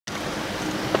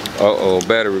Uh-oh,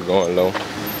 battery going low.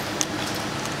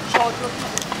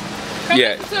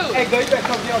 Yeah. Hey, girl, you better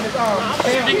come get on this arm.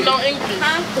 Speak no English.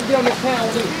 Come get on this town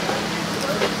with me.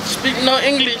 Speak no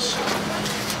English.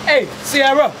 Hey,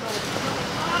 Sierra.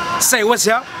 Say what's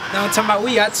up? You know what I'm talking about?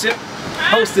 We out here.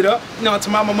 Hosted up. You know what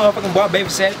I'm talking about? My motherfucking boy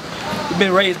babysat. We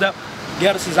been raised up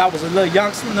together since I was a little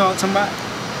youngster. You know what I'm talking about?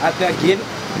 Out there getting it.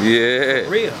 Yeah.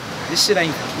 Real. This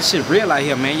shit real out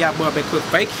here, man. Y'all boy better quit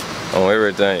faking. On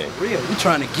everything. Real. We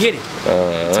trying to get it.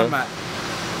 Talking about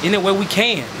any way we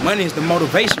can. Money is the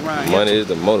motivation around here. Money is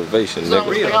the motivation, nigga.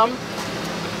 Real.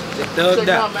 Just thugged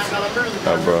out.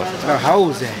 Oh, bro. Where the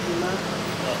hoes at?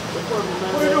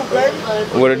 What you do,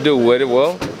 baby? What it do with it?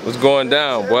 Well, what's going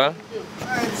down, boy?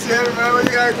 I ain't chilling, man. What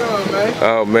you got going, man?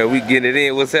 Oh, man, we getting it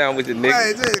in. What's happening with the nigga?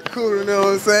 Hey, just cool, you know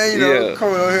what I'm saying? You know,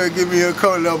 come over here, give me a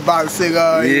cold little box of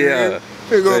cigar. Yeah.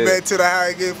 We go back to the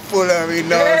house and get full of it, you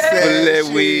know what I'm saying? Full of that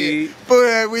weed. Full of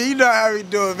that weed. You know how we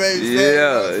doing, baby.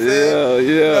 Yeah.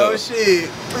 No shit.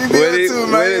 We be too,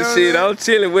 man. Shit, I'm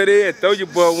chilling with it. Throw your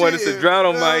boy one that's a drought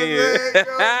on my end.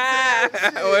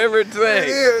 On everything.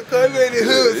 Yeah, cause we in the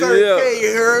hood, so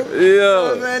you heard?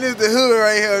 Yeah. Man, this the hood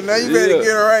right here. Now you better get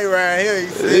it right around here, you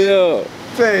see? Yeah.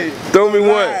 Say, throw me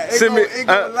one.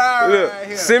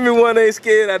 Send me one ain't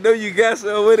scared. I know you got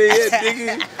some with it,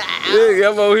 nigga.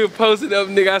 Nigga, I'm over here posting up,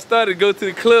 nigga. I started to go to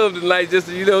the club tonight just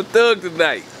to, you know, thug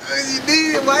tonight. You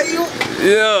did? Why you?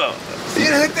 Yeah.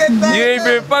 You hooked that thing You ain't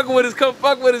been fucking with us. Come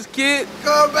fuck with us, kid.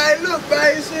 Come back, look,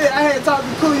 baby. Shit, I had talked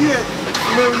to Cool. You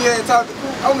remember when you had talked to Cool?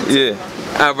 I'm gonna tell you.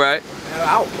 All right.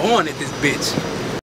 I was born at this bitch.